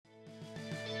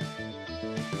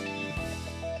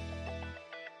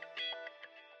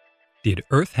Did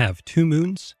Earth have two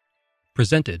moons?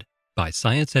 Presented by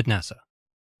Science at NASA.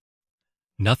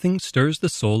 Nothing stirs the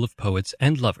soul of poets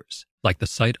and lovers like the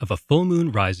sight of a full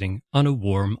moon rising on a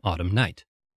warm autumn night.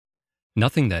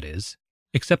 Nothing, that is,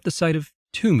 except the sight of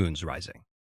two moons rising.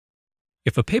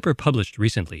 If a paper published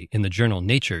recently in the journal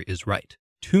Nature is right,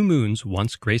 two moons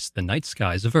once graced the night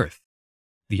skies of Earth.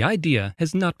 The idea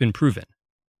has not been proven,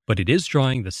 but it is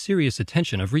drawing the serious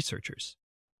attention of researchers.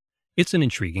 It's an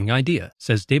intriguing idea,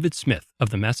 says David Smith of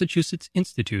the Massachusetts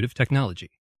Institute of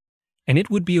Technology, and it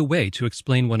would be a way to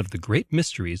explain one of the great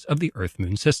mysteries of the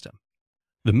Earth-Moon system.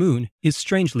 The moon is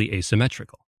strangely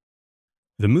asymmetrical.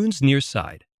 The moon's near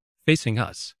side, facing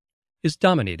us, is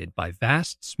dominated by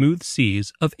vast, smooth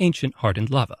seas of ancient hardened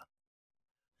lava.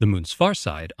 The moon's far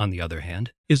side, on the other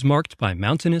hand, is marked by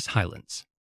mountainous highlands.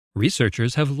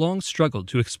 Researchers have long struggled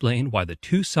to explain why the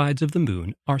two sides of the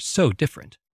moon are so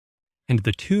different. And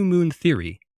the two-moon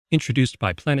theory, introduced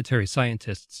by planetary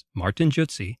scientists Martin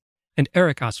Jutzi and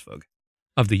Eric Asfog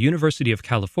of the University of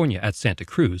California at Santa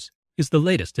Cruz, is the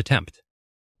latest attempt.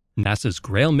 NASA's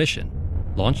GRAIL mission,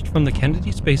 launched from the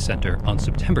Kennedy Space Center on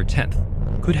September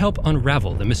 10th, could help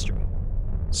unravel the mystery.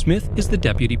 Smith is the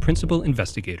deputy principal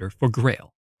investigator for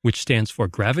GRAIL, which stands for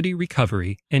Gravity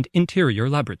Recovery and Interior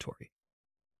Laboratory.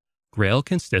 GRAIL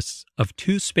consists of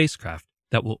two spacecraft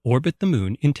that will orbit the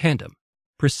moon in tandem,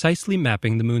 precisely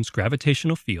mapping the moon's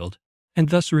gravitational field and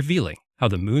thus revealing how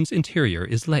the moon's interior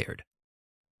is layered.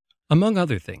 Among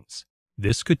other things,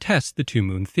 this could test the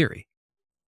two-moon theory.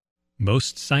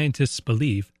 Most scientists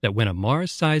believe that when a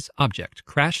Mars-sized object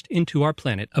crashed into our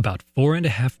planet about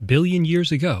 4.5 billion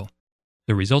years ago,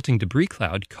 the resulting debris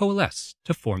cloud coalesced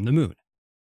to form the moon.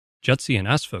 Jutzi and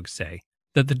Asfog say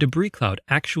that the debris cloud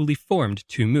actually formed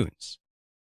two moons.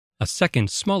 A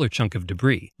second, smaller chunk of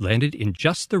debris landed in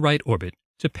just the right orbit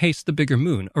to pace the bigger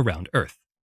moon around Earth.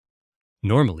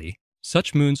 Normally,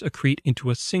 such moons accrete into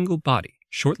a single body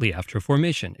shortly after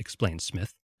formation, explains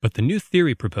Smith, but the new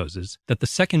theory proposes that the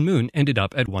second moon ended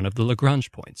up at one of the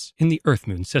Lagrange points in the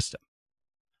Earth-Moon system.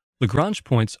 Lagrange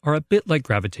points are a bit like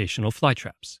gravitational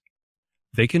flytraps.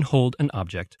 They can hold an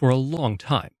object for a long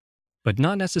time, but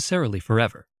not necessarily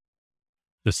forever.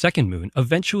 The second moon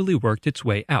eventually worked its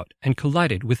way out and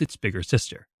collided with its bigger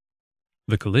sister.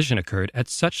 The collision occurred at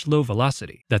such low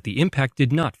velocity that the impact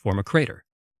did not form a crater.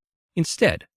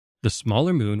 Instead, the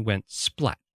smaller moon went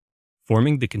splat,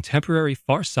 forming the contemporary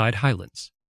far side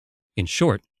highlands. In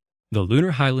short, the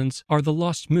lunar highlands are the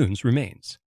lost moon's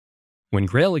remains. When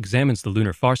GRAIL examines the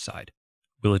lunar far side,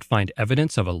 will it find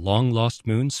evidence of a long-lost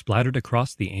moon splattered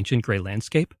across the ancient gray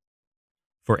landscape?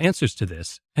 For answers to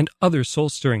this and other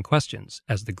soul-stirring questions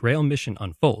as the GRAIL mission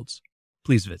unfolds,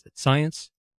 please visit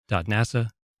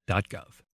science.nasa.gov.